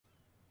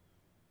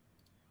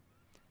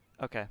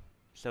Okay,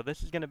 so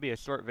this is going to be a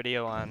short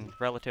video on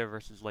relative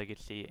versus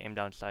legacy aim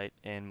down sight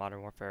in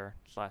Modern Warfare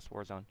 /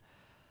 Warzone.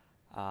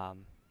 Um,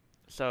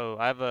 so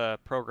I have a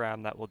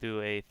program that will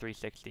do a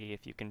 360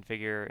 if you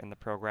configure in the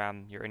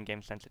program your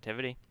in-game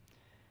sensitivity.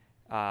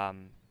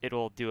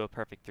 It'll do a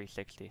perfect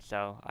 360.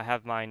 So I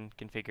have mine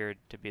configured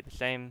to be the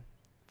same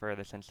for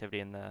the sensitivity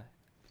in the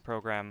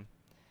program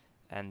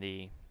and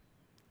the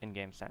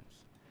in-game sense.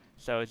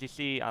 So as you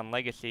see on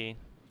legacy,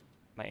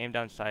 my aim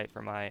down sight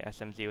for my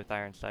SMG with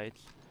iron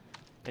sights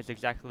is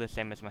exactly the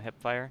same as my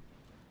hipfire,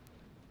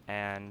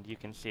 and you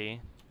can see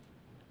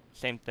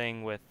same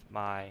thing with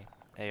my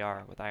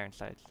AR with iron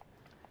sights.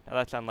 Now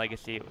that's on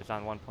legacy, it was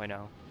on 1.0.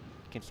 You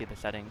can see the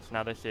settings.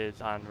 Now this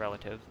is on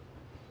relative.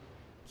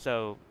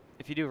 So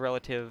if you do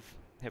relative,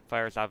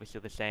 hipfire is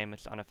obviously the same,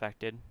 it's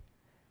unaffected,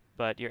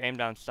 but your aim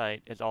down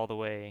sight is all the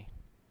way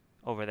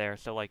over there,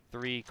 so like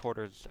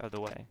 3/4 of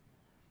the way.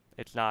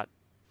 It's not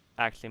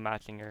actually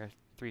matching your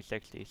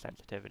 360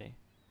 sensitivity.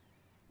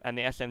 And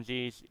the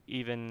SMG's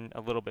even a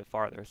little bit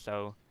farther,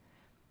 so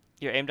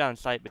your aim down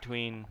sight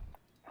between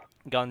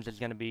guns is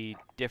going to be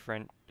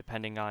different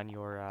depending on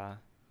your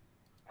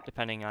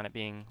depending on it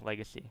being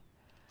legacy.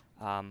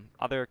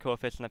 Other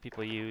coefficient that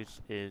people use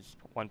is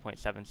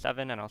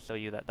 1.77, and I'll show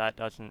you that that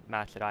doesn't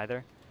match it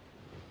either.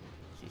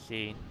 As you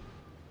see,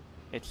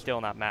 it's still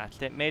not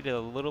matched. It made it a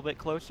little bit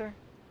closer,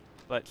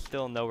 but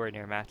still nowhere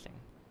near matching.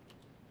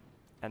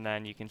 And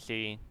then you can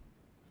see,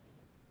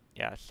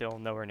 yeah, still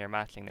nowhere near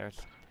matching. There's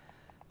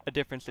a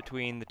difference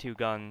between the two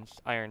guns,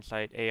 iron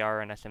sight,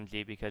 AR, and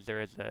SMG, because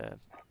there's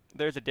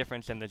a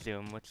difference in the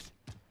zoom, which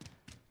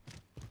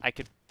I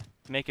could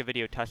make a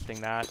video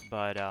testing that,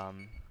 but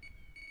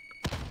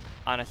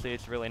honestly,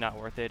 it's really not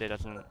worth it. It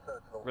doesn't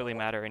really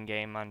matter in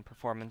game on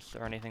performance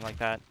or anything like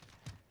that.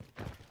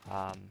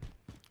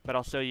 But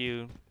I'll show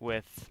you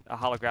with a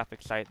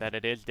holographic sight that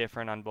it is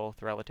different on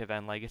both relative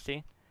and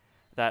legacy.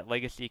 That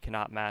legacy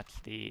cannot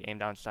match the aim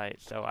down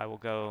sight, so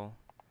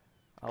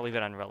I'll leave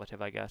it on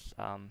relative, I guess.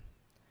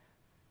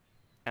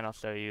 And I'll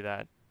show you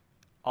that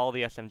all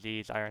the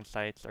SMG's iron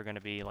sights are going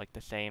to be like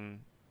the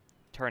same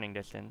turning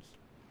distance.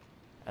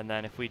 And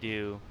then if we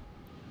do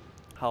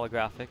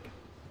holographic,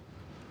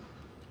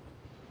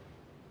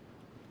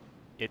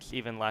 it's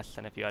even less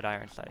than if you had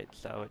iron sights.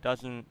 So it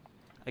doesn't,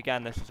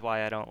 again, this is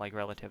why I don't like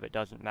relative. It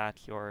doesn't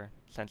match your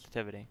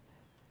sensitivity.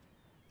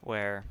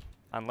 Where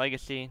on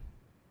legacy,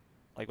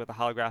 like with the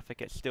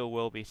holographic, it still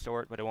will be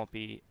short, but it won't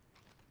be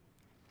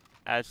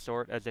as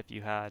short as if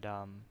you had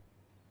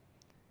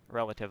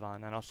relative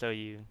on. And I'll show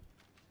you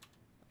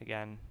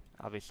again,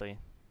 obviously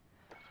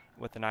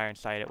with an iron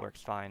sight it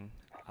works fine.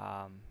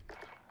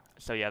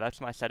 So yeah, that's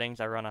my settings.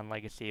 I run on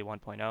legacy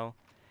 1.0,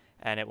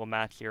 and it will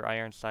match your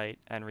iron sight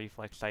and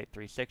reflex sight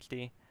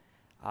 360.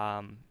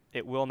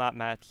 It will not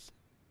match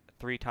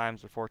 3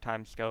 times or 4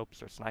 times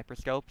scopes or sniper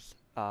scopes,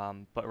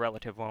 but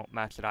relative won't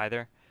match it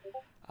either.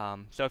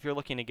 So if you're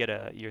looking to get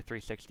your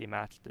 360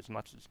 matched as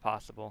much as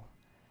possible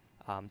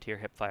to your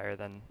hipfire,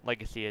 then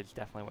legacy is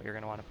definitely what you're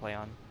going to want to play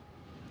on.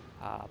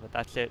 But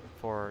that's it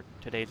for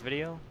today's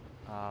video.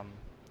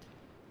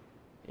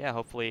 Yeah,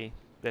 hopefully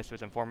this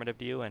was informative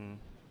to you and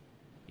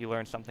you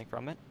learned something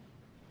from it.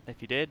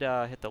 If you did,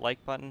 hit the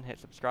like button, hit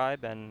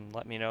subscribe, and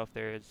let me know if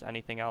there's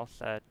anything else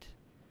that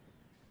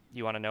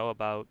you want to know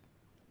about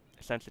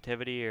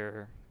sensitivity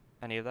or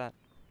any of that.